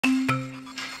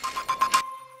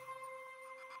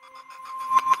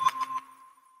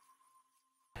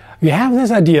You have this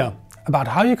idea about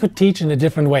how you could teach in a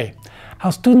different way,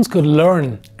 how students could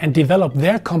learn and develop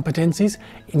their competencies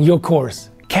in your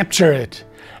course. Capture it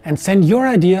and send your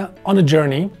idea on a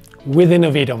journey with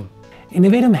Innovedum.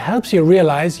 Innovedum helps you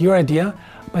realize your idea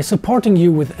by supporting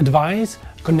you with advice,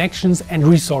 connections and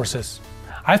resources.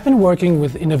 I've been working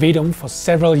with Innovedum for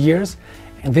several years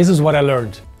and this is what I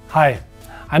learned. Hi,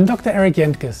 I'm Dr. Erik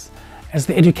Jentges. As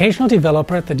the educational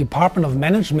developer at the Department of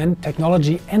Management,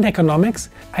 Technology and Economics,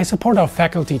 I support our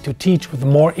faculty to teach with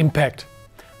more impact.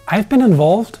 I've been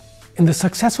involved in the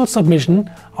successful submission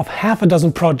of half a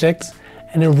dozen projects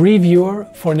and a reviewer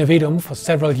for Innovedum for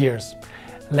several years.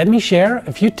 Let me share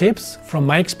a few tips from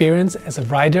my experience as a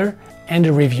writer and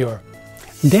a reviewer.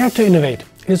 Dare to innovate.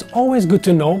 It is always good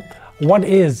to know what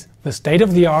is the state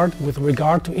of the art with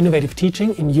regard to innovative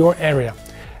teaching in your area.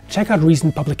 Check out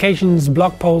recent publications,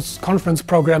 blog posts, conference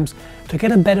programs to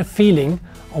get a better feeling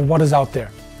of what is out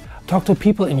there. Talk to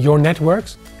people in your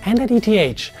networks and at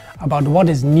ETH about what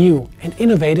is new and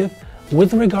innovative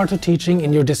with regard to teaching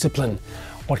in your discipline.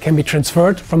 What can be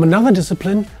transferred from another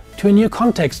discipline to a new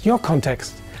context, your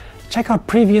context. Check out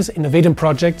previous Innovedum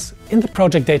projects in the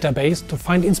project database to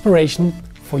find inspiration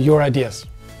for your ideas.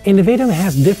 Innovedum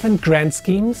has different grant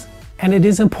schemes and it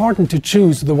is important to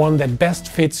choose the one that best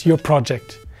fits your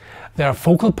project. There are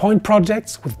focal point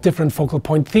projects with different focal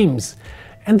point themes,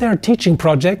 and there are teaching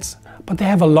projects, but they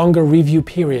have a longer review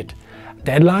period.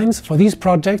 Deadlines for these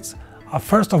projects are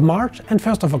 1st of March and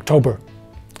 1st of October.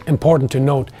 Important to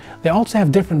note, they also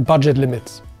have different budget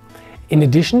limits. In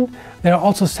addition, there are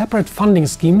also separate funding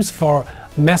schemes for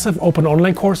massive open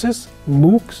online courses,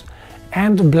 MOOCs,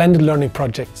 and blended learning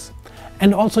projects,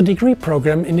 and also degree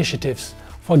program initiatives,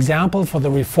 for example for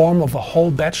the reform of a whole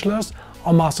bachelor's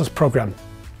or master's program.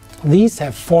 These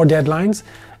have 4 deadlines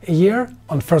a year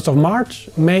on 1st of March,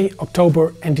 May,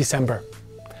 October and December.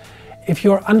 If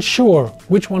you're unsure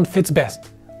which one fits best,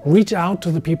 reach out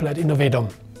to the people at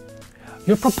Innovedum.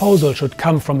 Your proposal should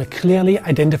come from a clearly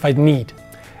identified need.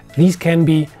 These can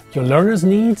be your learner's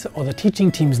needs or the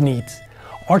teaching team's needs,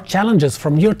 or challenges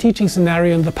from your teaching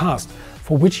scenario in the past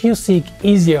for which you seek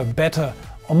easier, better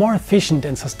or more efficient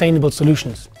and sustainable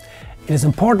solutions. It is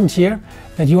important here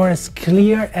that you are as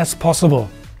clear as possible.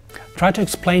 Try to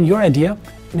explain your idea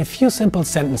in a few simple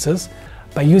sentences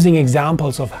by using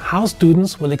examples of how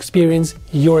students will experience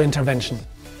your intervention.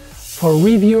 For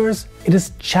reviewers, it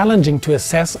is challenging to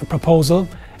assess a proposal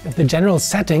if the general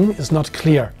setting is not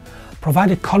clear.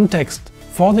 Provide a context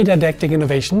for the didactic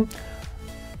innovation,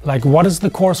 like what is the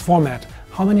course format,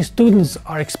 how many students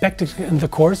are expected in the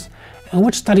course, and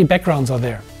which study backgrounds are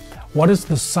there. What is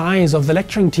the size of the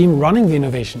lecturing team running the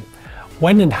innovation?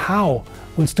 When and how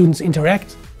will students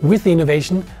interact with the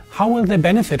innovation? How will they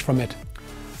benefit from it?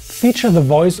 Feature the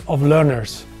voice of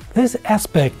learners. This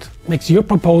aspect makes your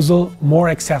proposal more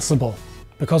accessible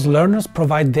because learners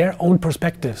provide their own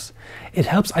perspectives. It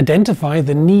helps identify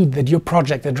the need that your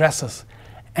project addresses,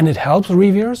 and it helps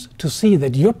reviewers to see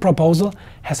that your proposal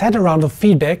has had a round of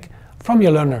feedback from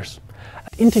your learners.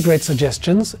 Integrate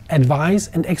suggestions, advice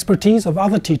and expertise of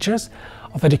other teachers,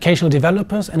 of educational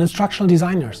developers and instructional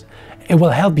designers. It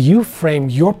will help you frame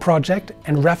your project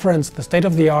and reference the state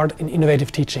of the art in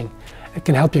innovative teaching. It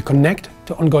can help you connect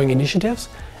to ongoing initiatives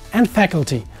and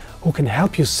faculty who can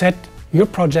help you set your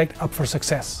project up for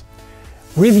success.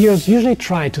 Reviewers usually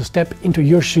try to step into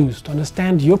your shoes to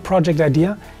understand your project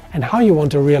idea and how you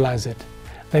want to realize it.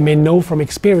 They may know from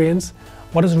experience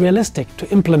what is realistic to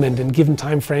implement in given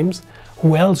time frames,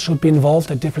 who else should be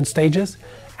involved at different stages,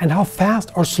 and how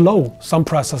fast or slow some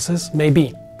processes may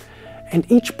be. And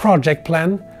each project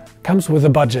plan comes with a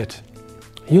budget.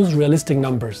 Use realistic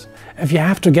numbers. If you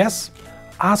have to guess,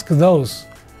 ask those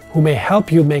who may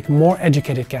help you make more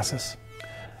educated guesses.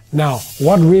 Now,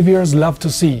 what reviewers love to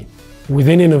see?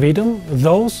 Within Innovedum,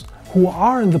 those who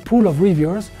are in the pool of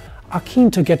reviewers are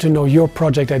keen to get to know your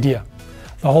project idea.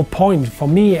 The whole point for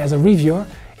me as a reviewer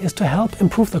is to help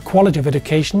improve the quality of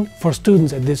education for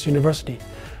students at this university.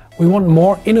 We want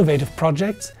more innovative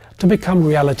projects to become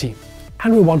reality,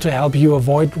 and we want to help you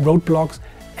avoid roadblocks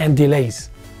and delays.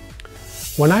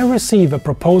 When I receive a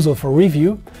proposal for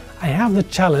review, I have the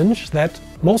challenge that,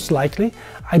 most likely,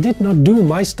 I did not do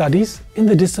my studies in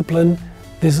the discipline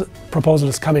this proposal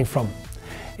is coming from.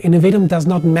 Innovedum does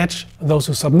not match those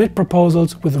who submit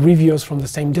proposals with reviewers from the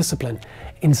same discipline.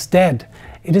 Instead,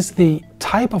 it is the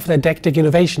type of didactic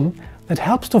innovation that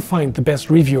helps to find the best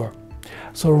reviewer.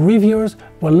 So reviewers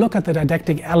will look at the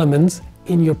didactic elements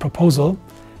in your proposal,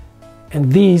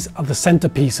 and these are the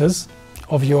centerpieces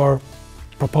of your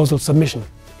proposal submission.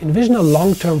 Envision a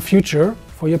long-term future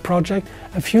for your project,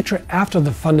 a future after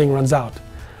the funding runs out.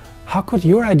 How could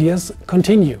your ideas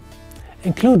continue?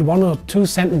 include 1 or 2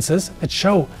 sentences that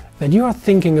show that you are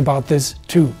thinking about this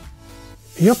too.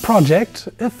 Your project,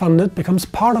 if funded, becomes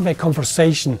part of a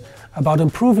conversation about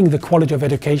improving the quality of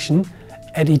education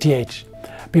at ETH.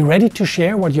 Be ready to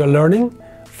share what you're learning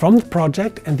from the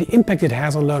project and the impact it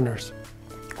has on learners.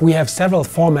 We have several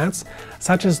formats,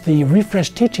 such as the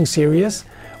Refresh Teaching series,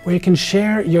 where you can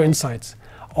share your insights.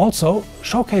 Also,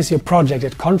 showcase your project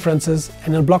at conferences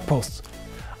and in blog posts.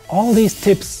 All these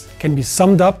tips can be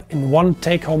summed up in one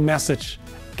take-home message.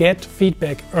 Get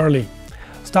feedback early.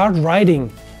 Start writing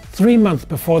 3 months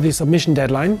before the submission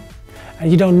deadline,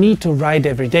 and you don't need to write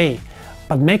every day,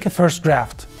 but make a first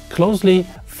draft, closely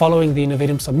following the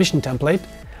Innovedum submission template,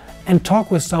 and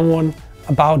talk with someone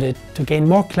about it to gain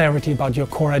more clarity about your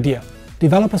core idea.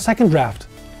 Develop a second draft.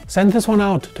 Send this one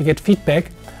out to get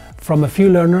feedback from a few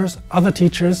learners, other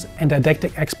teachers, and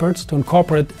didactic experts to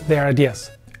incorporate their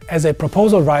ideas. As a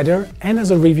proposal writer and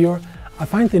as a reviewer, I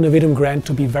find the Innovedum grant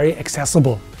to be very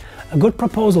accessible. A good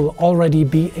proposal will already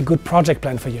be a good project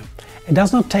plan for you. It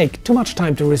does not take too much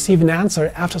time to receive an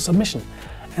answer after submission,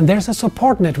 and there's a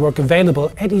support network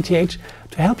available at ETH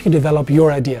to help you develop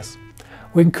your ideas.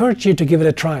 We encourage you to give it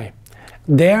a try.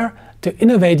 Dare to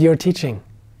innovate your teaching.